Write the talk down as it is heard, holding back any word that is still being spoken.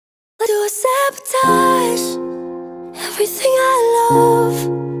do I sabotage everything I love?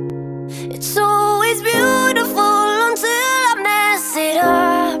 It's always beautiful until I mess it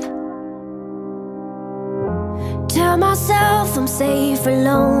up. Tell myself I'm safe and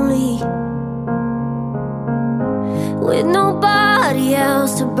lonely, with nobody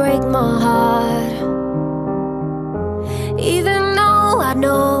else to break my heart. Even though I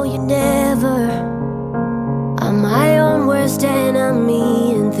know you never, I'm my own worst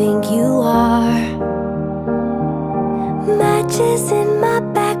enemy and think you are. Matches in my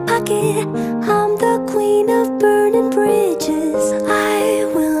back pocket, I'm the queen of burning bridges. I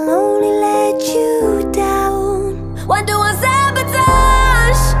will only let you down. Why do I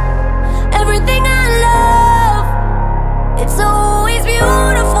sabotage everything I love? It's always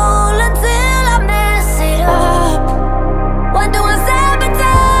beautiful until I mess it up. Why do I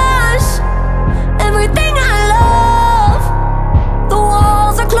sabotage everything I love? The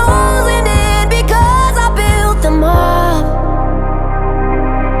walls are closing in because I built them up.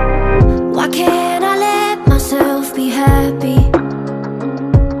 Why can't I let myself be happy?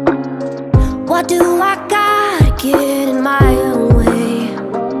 Why do I gotta get in my own way?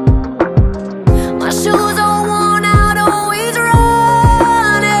 My shoes are worn out, always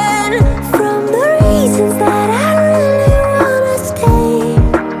running from the reasons that I really wanna stay.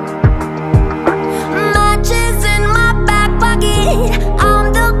 Matches in my back pocket, I'm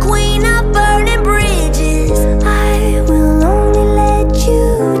the queen of burning bridges. I will only let you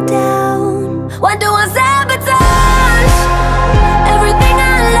down. Why do I sabotage everything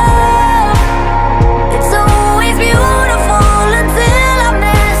I love? It's always beautiful until I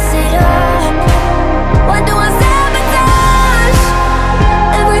mess it up. Why do I sabotage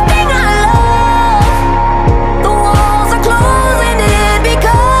everything I love? The walls are closing in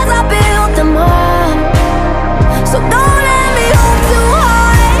because I built them up. So don't let me hope too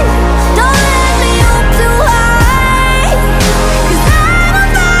high, don't let me hope too high, 'cause I'ma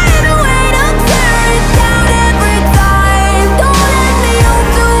find a way to tear it down every time. Don't let me hope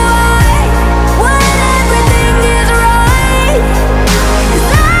too high when everything is right, 'cause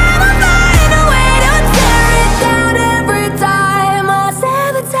I'ma find a way to tear it down every time. I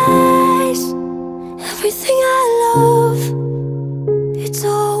sabotage everything I love. It's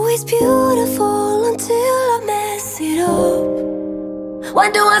always beautiful until I mess it up. Why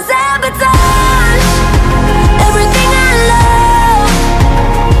do I sabotage